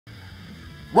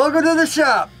Welcome to the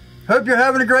shop. Hope you're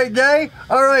having a great day.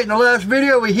 Alright, in the last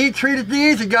video we heat treated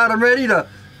these and got them ready to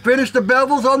finish the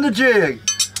bevels on the jig.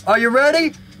 Are you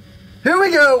ready? Here we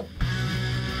go.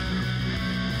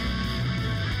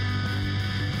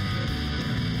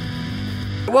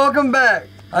 Welcome back.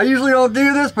 I usually don't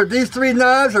do this, but these three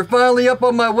knives are finally up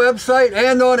on my website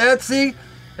and on Etsy.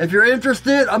 If you're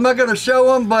interested, I'm not going to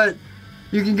show them, but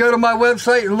you can go to my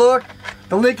website and look.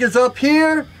 The link is up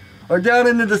here or down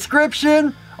in the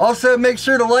description. Also, make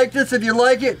sure to like this if you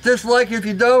like it, dislike it if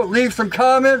you don't, leave some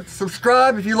comments,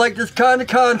 subscribe if you like this kind of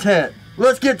content.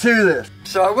 Let's get to this.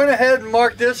 So I went ahead and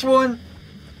marked this one.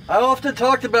 I often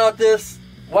talked about this,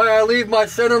 why I leave my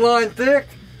center line thick.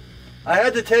 I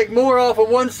had to take more off of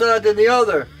one side than the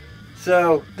other.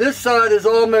 So this side is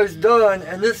almost done,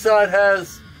 and this side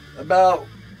has about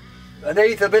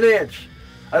 1/8 of an inch.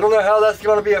 I don't know how that's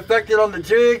going to be affected on the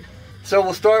jig, so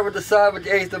we'll start with the side with the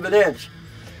 1/8 of an inch.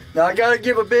 Now I gotta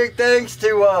give a big thanks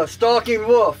to Stalking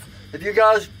Wolf. If you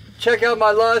guys check out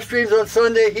my live streams on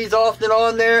Sunday, he's often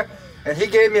on there, and he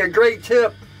gave me a great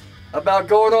tip about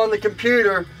going on the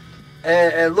computer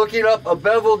and looking up a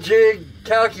Bevel Jig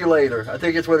calculator. I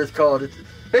think it's what it's called. It's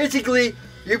basically,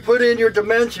 you put in your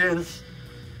dimensions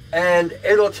and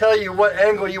it'll tell you what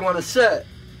angle you want to set.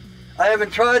 I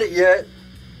haven't tried it yet.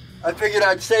 I figured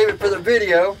I'd save it for the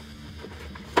video.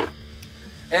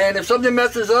 And if something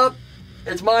messes up,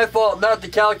 it's my fault, not the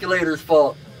calculator's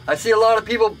fault. I see a lot of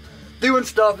people doing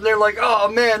stuff and they're like, oh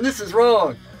man, this is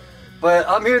wrong. But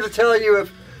I'm here to tell you,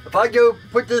 if I go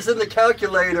put this in the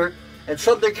calculator and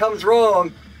something comes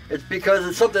wrong, it's because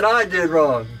it's something I did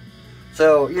wrong.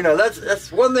 So, you know,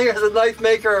 that's one thing as a knife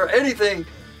maker or anything.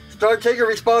 Start taking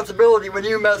responsibility when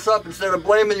you mess up instead of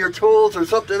blaming your tools or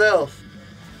something else.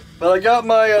 But I got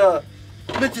my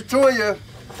Mitutoyo,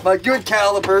 my good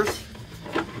calipers,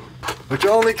 which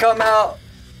only come out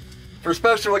for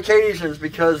special occasions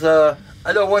because I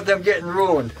don't want them getting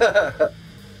ruined.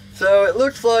 So it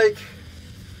looks like,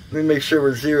 let me make sure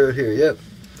we're zeroed here, yep.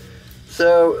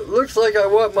 So it looks like I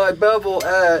want my bevel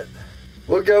at,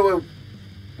 we'll go with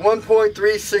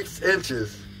 1.36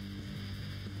 inches.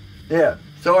 Yeah,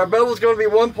 so our bevel's going to be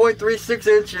 1.36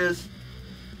 inches,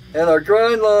 and our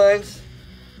grind lines,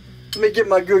 let me get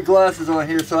my good glasses on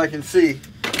here so I can see.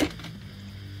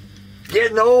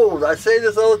 Getting old, I say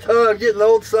this all the time, getting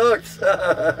old sucks.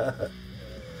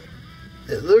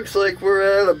 It looks like we're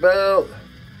at about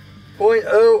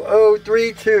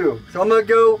 0.0032. So I'm going to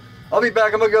go, I'll be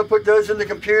back, I'm going to go put those in the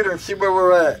computer and see where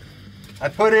we're at. I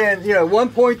put in,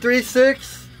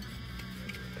 1.36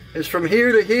 is from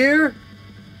here to here.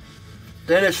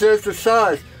 Then it says the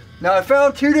size. Now I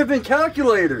found two different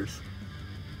calculators.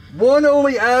 One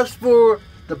only asked for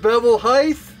the bevel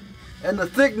height and the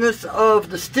thickness of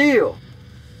the steel.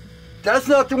 That's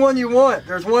not the one you want.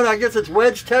 There's one, I guess it's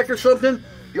Wedge Tech or something.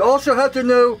 You also have to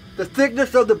know the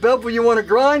thickness of the bevel you want to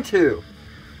grind to.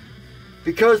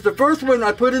 Because the first one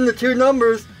I put in the two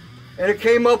numbers and it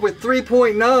came up with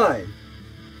 3.9,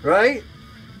 right?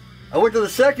 I went to the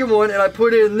second one and I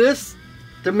put in this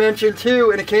dimension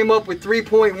too and it came up with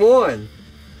 3.1.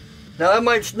 Now that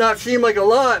might not seem like a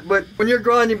lot, but when you're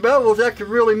grinding bevels, that could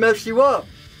really mess you up.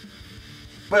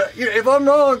 But if I'm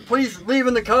wrong, please leave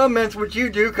in the comments what you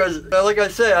do, because like I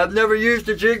say, I've never used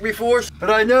a jig before, but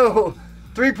I know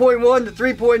 3.1 to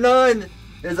 3.9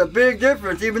 is a big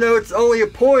difference. Even though it's only a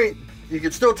point, you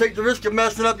can still take the risk of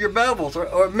messing up your bevels,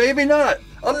 or maybe not.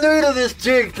 I'm new to this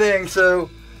jig thing, so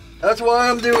that's why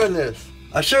I'm doing this.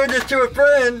 I showed this to a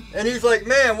friend, and he's like,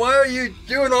 man, why are you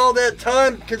doing all that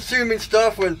time-consuming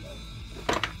stuff when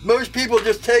most people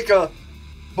just take a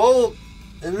bolt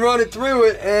and run it through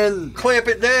it and clamp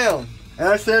it down? And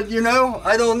I said,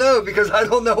 I don't know, because I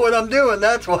don't know what I'm doing,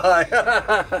 that's why.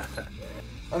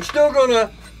 I'm still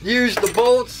gonna use the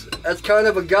bolts as kind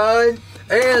of a guide,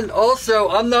 and also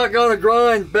I'm not gonna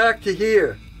grind back to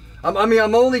here. I'm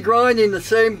only grinding the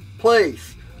same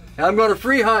place. And I'm gonna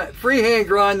freehand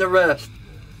grind the rest,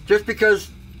 just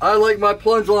because I like my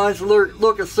plunge lines to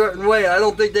look a certain way. I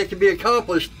don't think they can be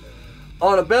accomplished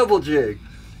on a bevel jig.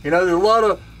 There's a lot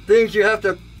of things you have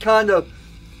to kind of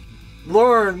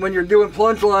learn when you're doing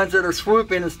plunge lines that are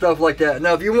swooping and stuff like that.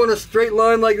 Now if you want a straight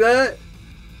line like that,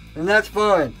 then that's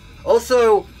fine.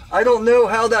 Also, I don't know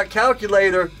how that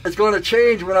calculator is going to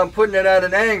change when I'm putting it at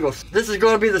an angle. This is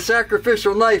going to be the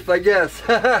sacrificial knife, I guess.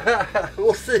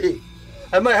 We'll see.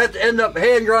 I might have to end up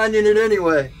hand grinding it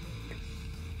anyway.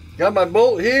 Got my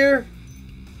bolt here.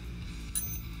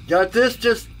 Got this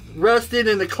just resting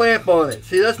and the clamp on it.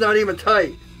 See, that's not even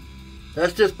tight.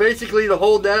 That's just basically to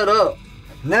hold that up.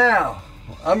 Now,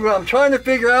 I'm trying to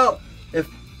figure out if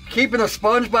keeping a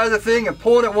sponge by the thing and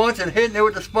pulling it once and hitting it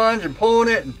with the sponge and pulling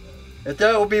it, and if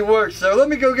that will be work. So let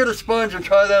me go get a sponge and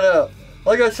try that out.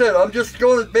 Like I said, I'm just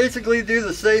going to basically do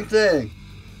the same thing.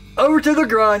 Over to the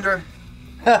grinder.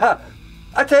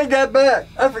 I take that back.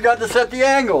 I forgot to set the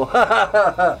angle.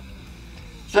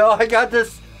 So I got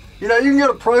this, you know, you can get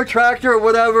a protractor or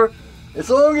whatever. As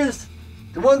long as,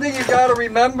 the one thing you got to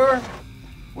remember,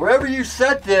 wherever you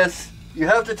set this, you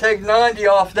have to take 90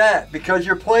 off that because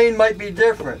your plane might be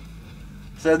different.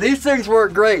 So these things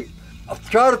work great. I'll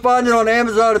try to find it on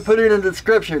Amazon and put it in the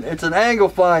description. It's an angle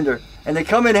finder, and they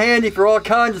come in handy for all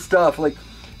kinds of stuff. Like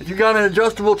if you got an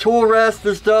adjustable tool rest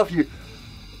and stuff,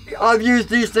 I've used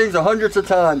these things hundreds of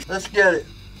times. Let's get it.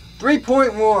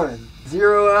 3.1.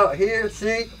 Zero out here,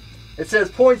 see? It says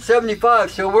 0.75,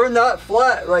 so we're not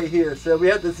flat right here. So we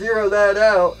have to zero that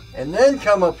out and then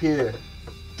come up here.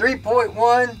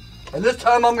 3.1, and this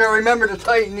time I'm gonna remember to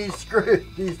tighten these screws,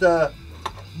 these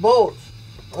bolts.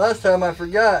 Last time I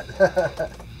forgot.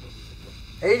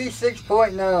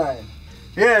 86.9.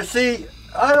 Yeah, see,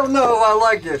 I don't know if I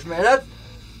like this, man. That's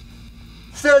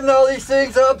setting all these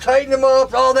things up, tightening them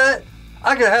up, all that.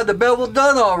 I could have the bevel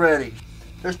done already.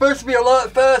 They're supposed to be a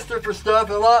lot faster for stuff,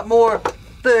 and a lot more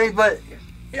things, but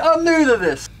I'm new to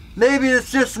this. Maybe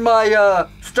it's just my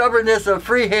stubbornness of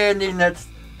freehanding that's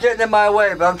getting in my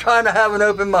way, but I'm trying to have an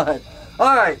open mind.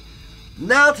 All right,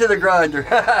 now to the grinder.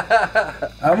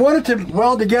 I wanted to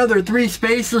weld together 3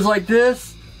 spacers like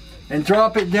this and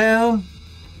drop it down.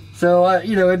 So,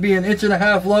 you know, it'd be 1.5 inches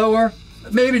lower.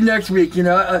 Maybe next week, you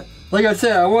know. Like I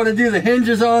said, I want to do the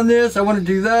hinges on this. I want to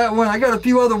do that one. I got a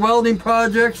few other welding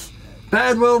projects.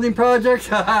 Bad welding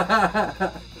projects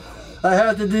I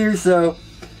have to do, so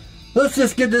let's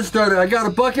just get this started. I got a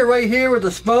bucket right here with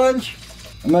a sponge.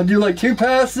 I'm gonna do like 2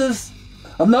 passes.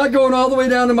 I'm not going all the way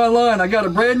down to my line. I got a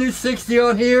brand new 60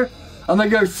 on here. I'm gonna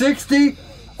go 60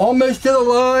 almost to the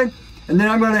line, and then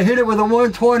I'm gonna hit it with a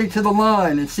 120 to the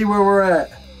line and see where we're at.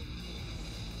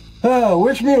 Oh,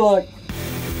 wish me luck.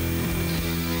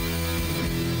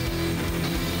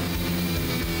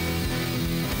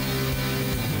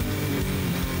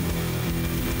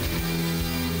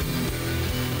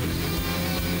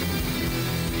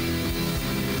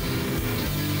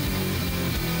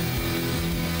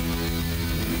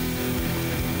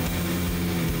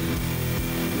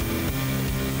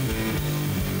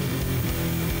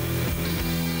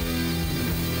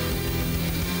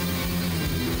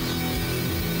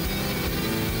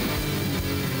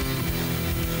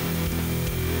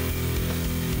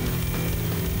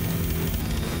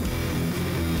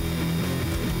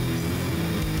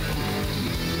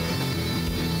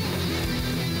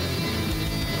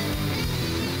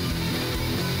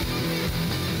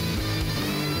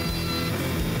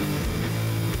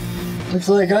 Looks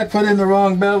like I put in the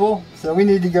wrong bevel, so we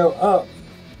need to go up,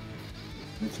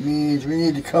 which means we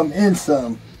need to come in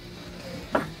some.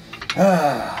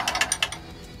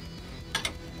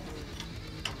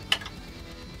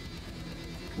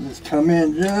 Just come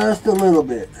in just a little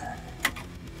bit.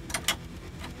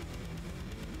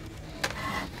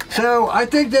 So I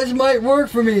think this might work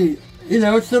for me. You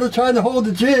know, instead of trying to hold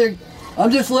the jig, I'm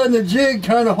just letting the jig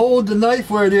kind of hold the knife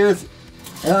where it is.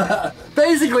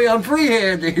 Basically, I'm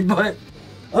freehanding, but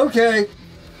okay.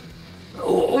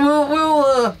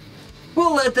 We'll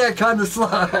let that kind of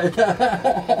slide.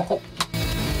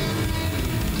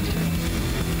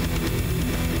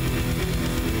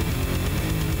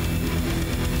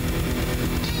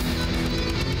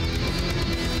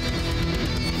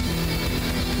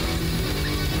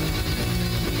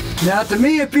 Now, to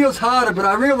me, it feels hotter, but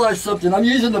I realized something. I'm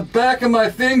using the back of my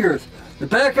fingers. The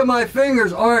back of my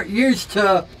fingers aren't used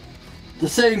to the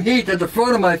same heat that the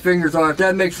front of my fingers are, if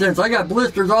that makes sense. I got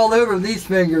blisters all over these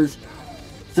fingers,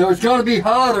 so it's going to be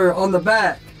hotter on the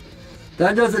back.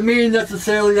 That doesn't mean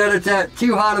necessarily that it's at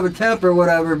too hot of a temp or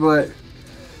whatever, but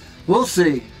we'll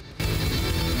see.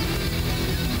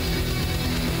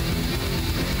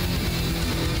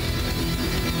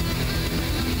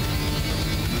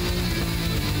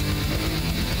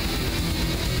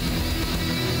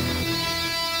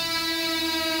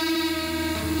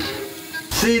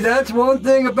 See, that's one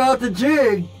thing about the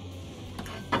jig.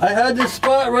 I had this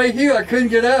spot right here I couldn't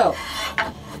get out.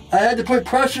 I had to put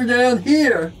pressure down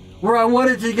here where I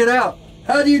wanted to get out.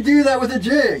 How do you do that with a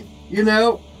jig? You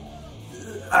know?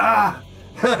 I'm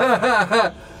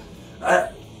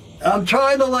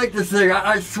trying to like this thing.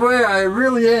 I swear I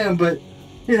really am, but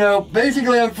you know,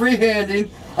 basically I'm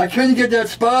freehanding. I couldn't get that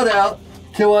spot out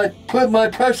till I put my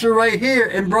pressure right here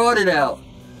and brought it out.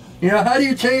 You know, how do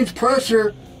you change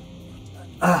pressure?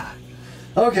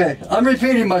 Okay, I'm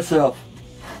repeating myself.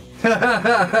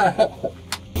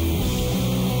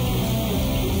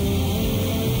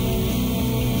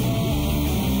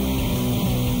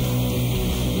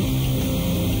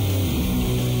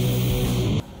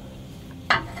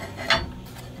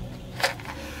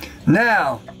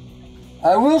 Now,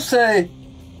 I will say,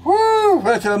 whoo,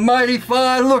 that's a mighty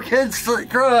fine looking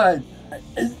grind.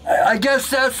 I guess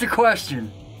that's the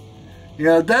question. You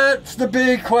know, that's the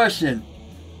big question.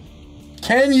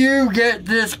 Can you get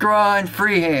this grind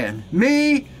freehand?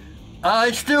 Me,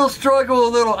 I still struggle a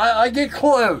little. I get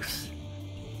close.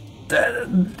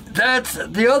 That's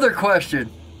the other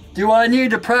question. Do I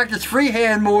need to practice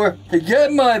freehand more to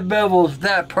get my bevels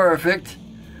that perfect?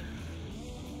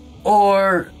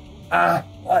 Or,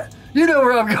 you know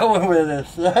where I'm going with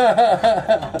this.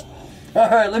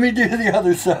 Alright, let me do the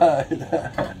other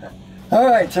side.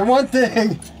 Alright, so one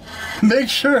thing, make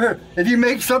sure if you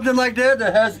make something like that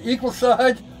that has equal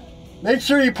sides, make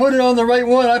sure you put it on the right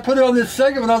one. I put it on this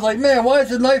second one. I was like, man, why is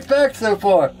the knife back so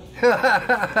far?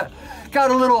 Got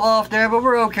a little off there, but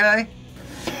we're okay.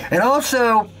 And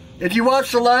also, if you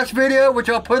watched the last video, which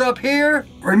I'll put up here,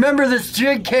 remember this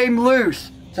jig came loose.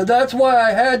 So that's why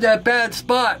I had that bad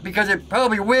spot, because it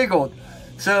probably wiggled.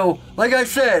 So, like I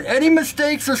said, any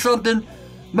mistakes or something,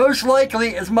 most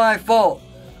likely is my fault.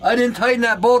 I didn't tighten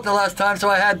that bolt the last time, so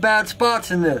I had bad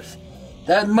spots in this.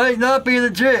 That might not be the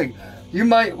jig.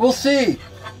 We'll see.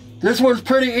 This one's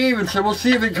pretty even, so we'll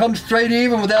see if it comes straight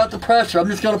even without the pressure. I'm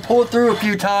just gonna pull it through a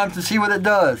few times to see what it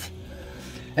does.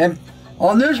 And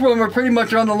on this one, we're pretty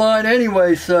much on the line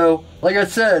anyway, so like I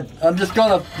said, I'm just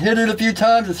gonna hit it a few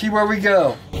times and see where we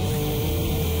go.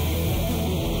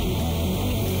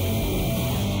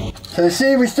 So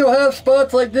see, we still have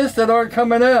spots like this that aren't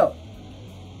coming out.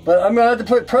 But I'm gonna have to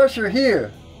put pressure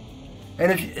here.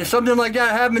 And if something like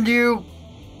that happened to you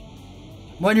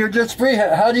when you're just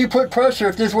freehand, how do you put pressure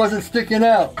if this wasn't sticking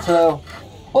out? So,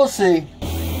 we'll see.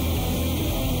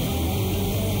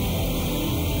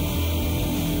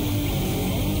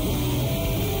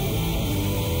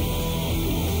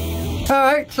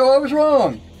 Alright, so I was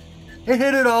wrong. It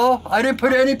hit it all. I didn't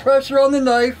put any pressure on the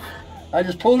knife. I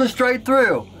just pulled it straight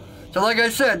through. So like I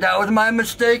said, that was my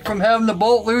mistake from having the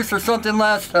bolt loose or something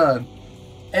last time.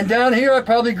 And down here, I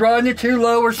probably grinded too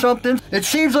low or something. It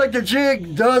seems like the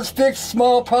jig does fix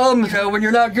small problems though when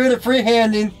you're not good at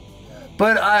freehanding.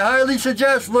 But I highly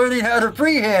suggest learning how to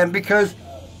freehand, because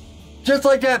just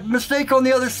like that mistake on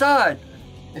the other side,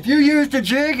 if you used a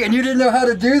jig and you didn't know how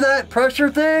to do that pressure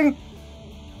thing,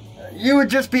 you would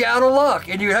just be out of luck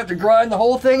and you'd have to grind the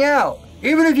whole thing out.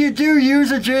 Even if you do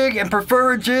use a jig and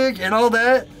prefer a jig and all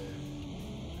that,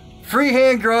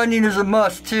 freehand grinding is a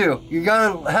must too. You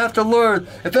have to learn.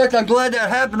 In fact, I'm glad that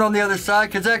happened on the other side,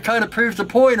 because that kind of proves the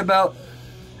point about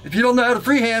if you don't know how to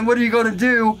freehand, what are you going to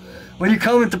do when you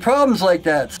come into problems like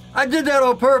that? I did that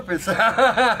on purpose.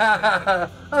 I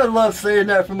love saying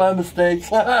that for my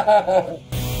mistakes.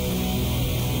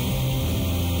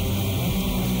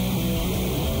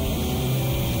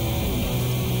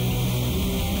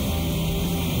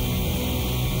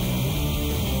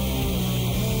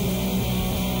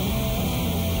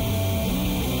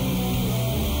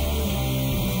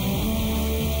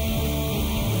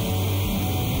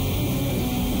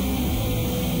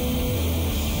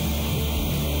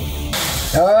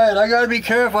 Alright, I gotta be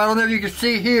careful. I don't know if you can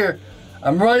see here.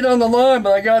 I'm right on the line,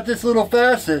 but I got this little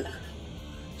facet.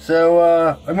 So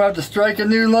I'm gonna have to strike a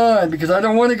new line because I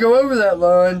don't want to go over that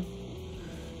line.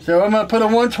 So I'm gonna put a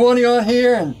 120 on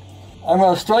here and I'm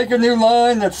gonna strike a new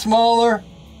line that's smaller,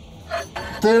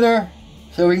 thinner,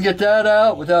 so we can get that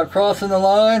out without crossing the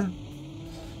line.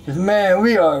 Because man,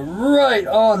 we are right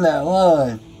on that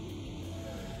line.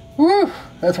 Whew,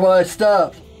 that's why I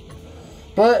stopped.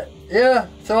 But yeah,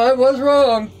 so I was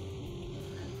wrong.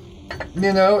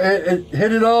 You know, it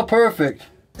hit it all perfect.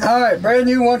 Alright, brand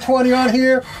new 120 on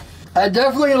here. I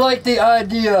definitely like the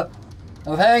idea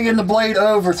of hanging the blade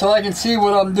over so I can see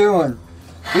what I'm doing.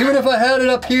 Even if I had it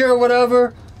up here or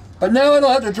whatever. But now I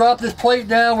don't have to drop this plate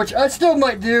down, which I still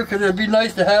might do because it'd be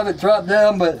nice to have it drop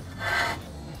down, but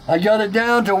I got it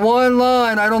down to one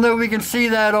line. I don't know if we can see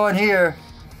that on here,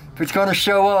 if it's going to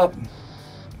show up.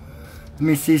 Let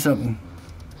me see something.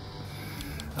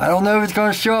 I don't know if it's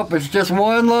going to show up. It's just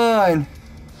one line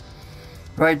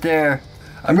right there.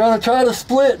 I'm going to try to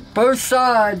split both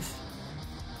sides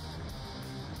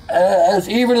as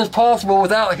even as possible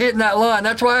without hitting that line.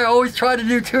 That's why I always try to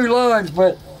do two lines,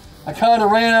 but I kind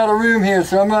of ran out of room here,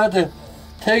 so I'm going to have to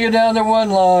take it down to one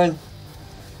line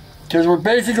because we're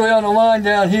basically on the line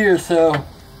down here. So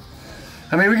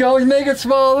I mean, we can always make it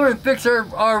smaller and fix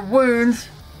our wounds.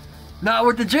 Not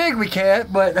with the jig we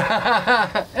can't, but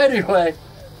anyway.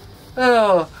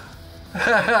 Oh,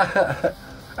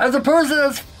 as a person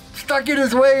that's stuck in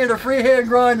his way in a freehand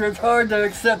grinder, it's hard to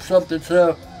accept something,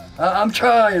 so I'm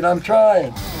trying.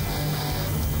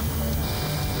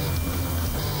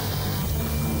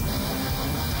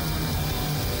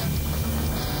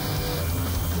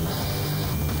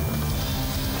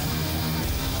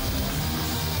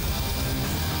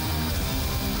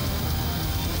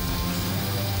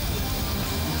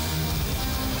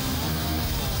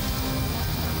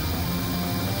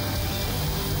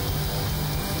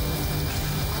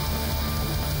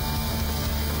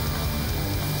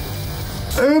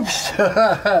 Oops.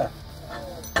 I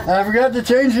forgot to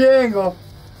change the angle.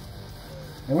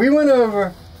 And we went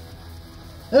over.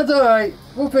 That's alright.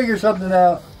 We'll figure something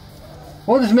out.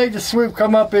 We'll just make the swoop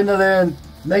come up into there and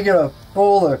make it a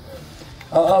fuller.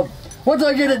 Once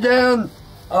I get it down,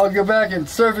 I'll go back and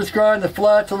surface grind the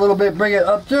flats a little bit, bring it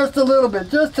up just a little bit,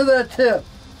 just to that tip.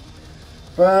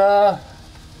 But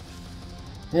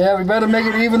yeah, we better make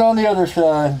it even on the other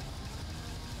side.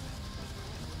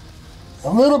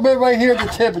 A little bit right here at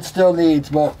the tip it still needs,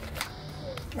 but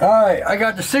alright, I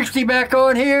got the 60 back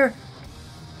on here.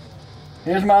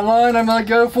 Here's my line I'm going to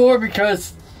go for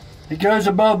because it goes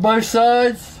above both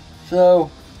sides.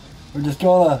 So we're just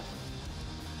going to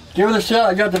give it a shot.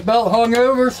 I got the belt hung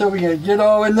over so we can get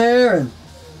all in there and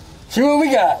see what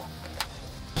we got.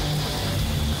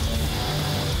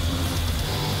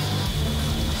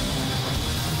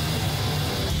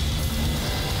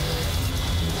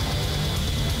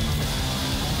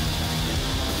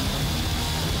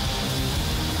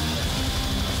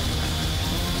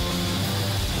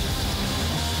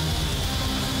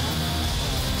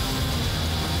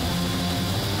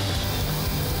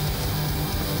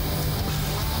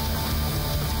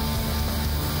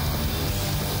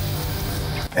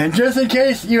 And just in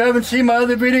case you haven't seen my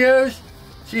other videos,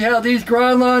 see how these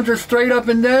grind lines are straight up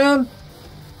and down?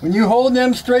 When you hold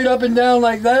them straight up and down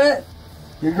like that,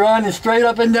 you're grinding straight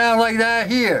up and down like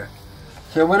that here.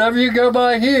 So whatever you go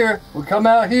by here will come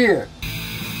out here.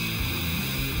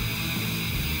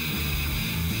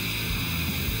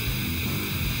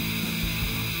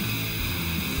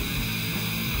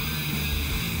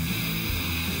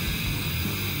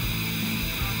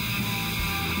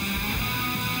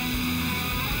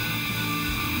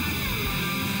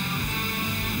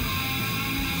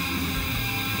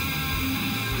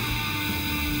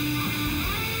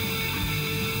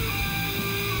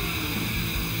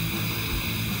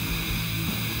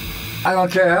 I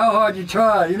don't care how hard you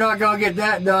try, you're not going to get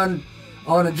that done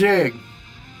on a jig.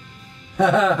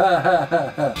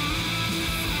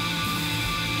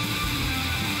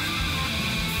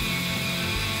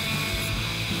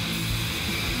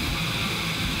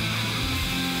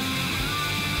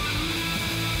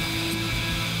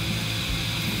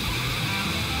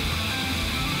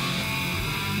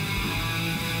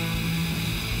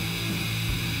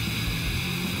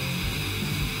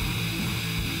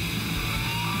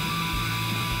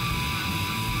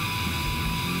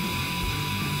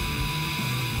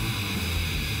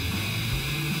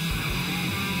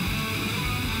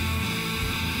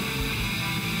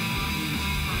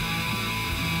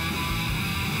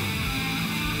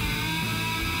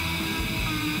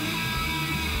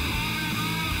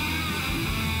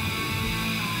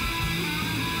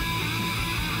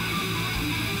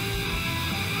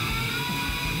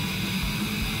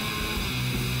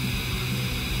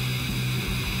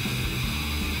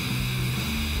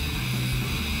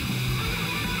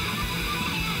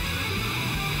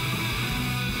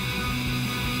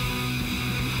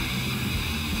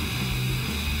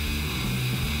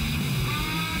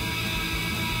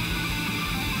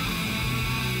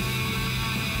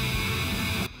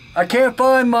 I can't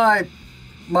find my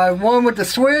one with the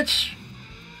switch,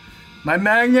 my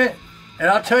magnet, and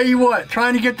I'll tell you what,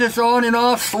 trying to get this on and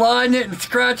off, sliding it and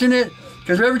scratching it,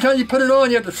 because every time you put it on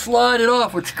you have to slide it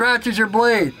off, which scratches your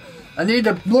blade. I need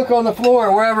to look on the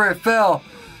floor wherever it fell.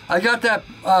 I got that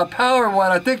power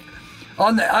one, I think,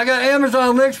 I got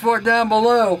Amazon links for it down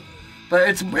below, but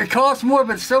it costs more,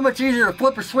 but it's so much easier to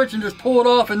flip a switch and just pull it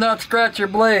off and not scratch your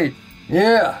blade.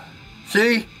 Yeah,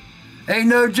 see? Ain't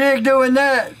no jig doing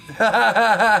that.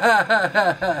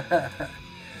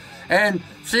 And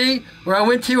see, where I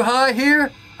went too high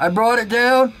here, I brought it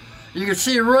down. You can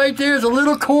see right there's a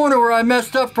little corner where I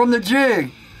messed up from the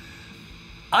jig.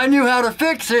 I knew how to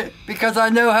fix it because I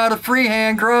know how to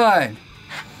freehand grind.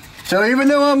 So even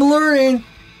though I'm learning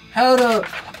how to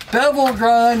bevel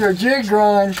grind or jig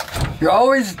grind, you're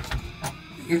always,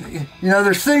 you know,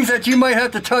 there's things that you might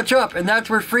have to touch up, and that's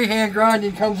where freehand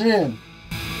grinding comes in.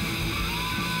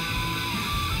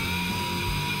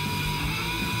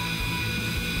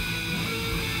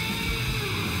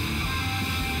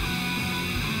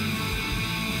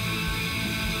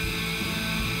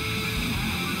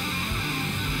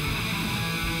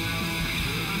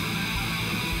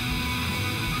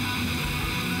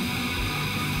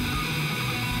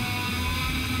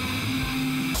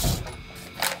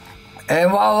 And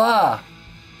voila!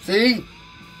 See?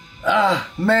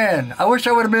 Ah, man, I wish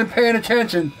I would have been paying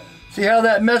attention. See how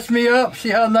that messed me up? See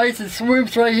how nice it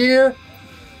swoops right here?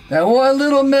 That one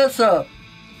little mess up.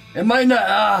 It might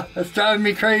not, that's driving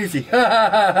me crazy.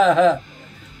 But,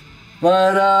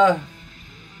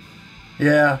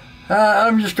 yeah.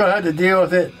 I'm just going to have to deal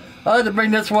with it. I'll have to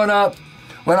bring this one up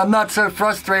when I'm not so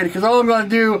frustrated, because all I'm going to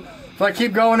do, if I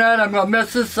keep going at it, I'm going to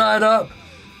mess this side up,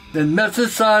 then mess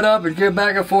this side up, and get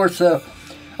back and forth. So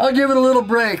I'll give it a little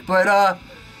break, but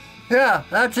yeah,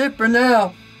 that's it for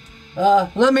now.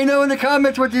 Let me know in the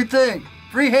comments what you think.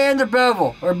 Freehand or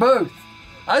bevel, or both.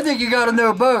 I think you got to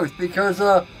know both, because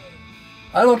I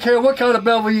don't care what kind of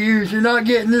bevel you use, you're not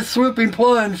getting this swooping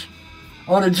plunge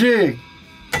on a jig.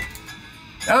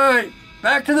 Alright,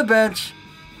 back to the bench.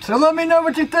 So let me know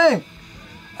what you think.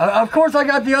 Of course, I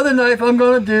got the other knife I'm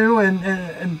going to do,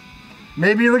 and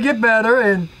maybe it'll get better.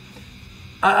 And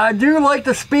I do like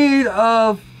the speed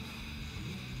of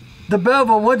the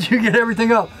bevel once you get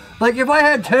everything up. Like if I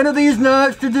had 10 of these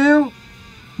knives to do,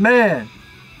 man,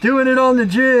 doing it on the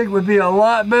jig would be a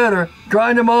lot better.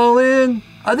 Grind them all in.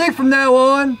 I think from now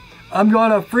on, I'm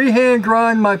going to freehand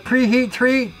grind my preheat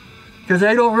treat, because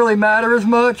they don't really matter as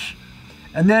much.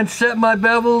 And then set my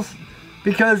bevels,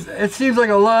 because it seems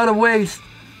like a lot of waste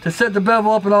to set the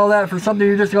bevel up and all that for something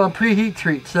you're just going to preheat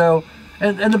treat. So,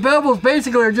 and the bevels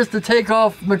basically are just to take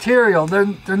off material.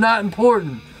 They're not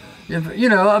important. If, you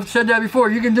know, I've said that before.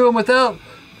 You can do them without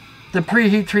the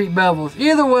preheat treat bevels.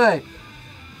 Either way.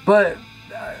 But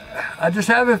I just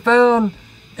haven't found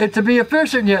it to be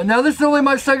efficient yet. Now this is only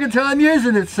my second time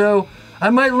using it, so I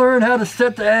might learn how to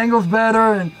set the angles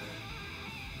better and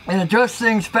adjust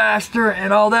things faster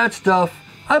and all that stuff.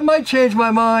 I might change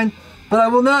my mind, but I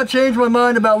will not change my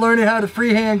mind about learning how to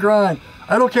freehand grind.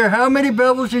 I don't care how many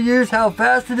bevels you use, how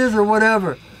fast it is, or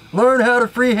whatever. Learn how to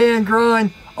freehand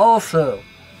grind also.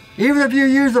 Even if you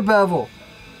use a bevel,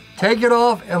 take it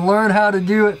off and learn how to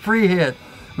do it freehand.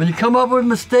 When you come up with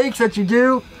mistakes that you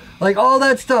do, like all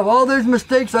that stuff, all those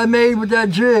mistakes I made with that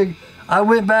jig, I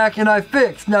went back and I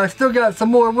fixed. Now I still got some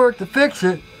more work to fix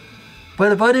it,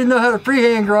 but if I didn't know how to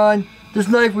freehand grind, this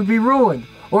knife would be ruined.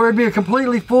 Or it'd be a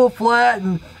completely full flat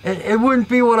and it wouldn't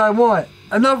be what I want.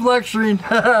 Enough lecturing.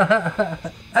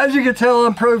 As you can tell,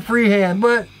 I'm pro freehand,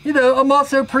 but you know, I'm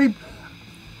also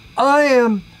I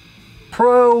am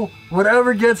pro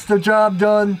whatever gets the job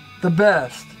done the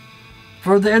best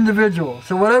for the individual.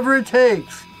 So whatever it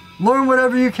takes, learn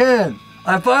whatever you can.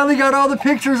 I finally got all the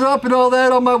pictures up and all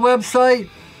that on my website.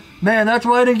 Man, that's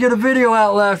why I didn't get a video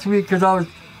out last week, because I was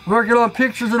working on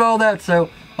pictures and all that. So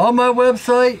on my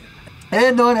website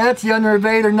and on Etsy under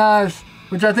Invader Knives,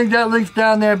 which I think that link's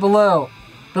down there below.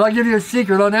 But I'll give you a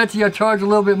secret. On Etsy I charge a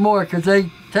little bit more because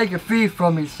they take a fee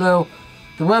from me. So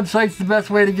the website's the best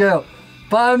way to go.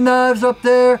 5 knives up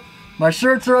there. My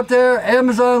shirts are up there.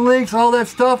 Amazon links, all that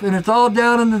stuff. And it's all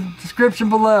down in the description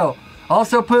below.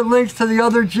 Also put links to the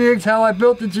other jigs, how I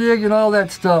built the jig and all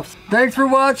that stuff. Thanks for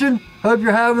watching. Hope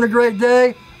you're having a great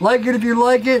day. Like it if you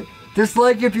like it.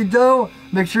 Dislike if you don't.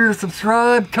 Make sure to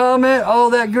subscribe, comment, all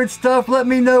that good stuff. Let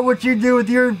me know what you do with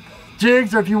your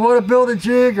jigs, or if you want to build a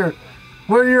jig, or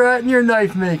where you're at in your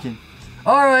knife making.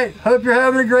 Alright, hope you're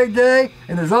having a great day.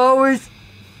 And as always,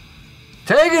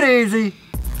 take it easy.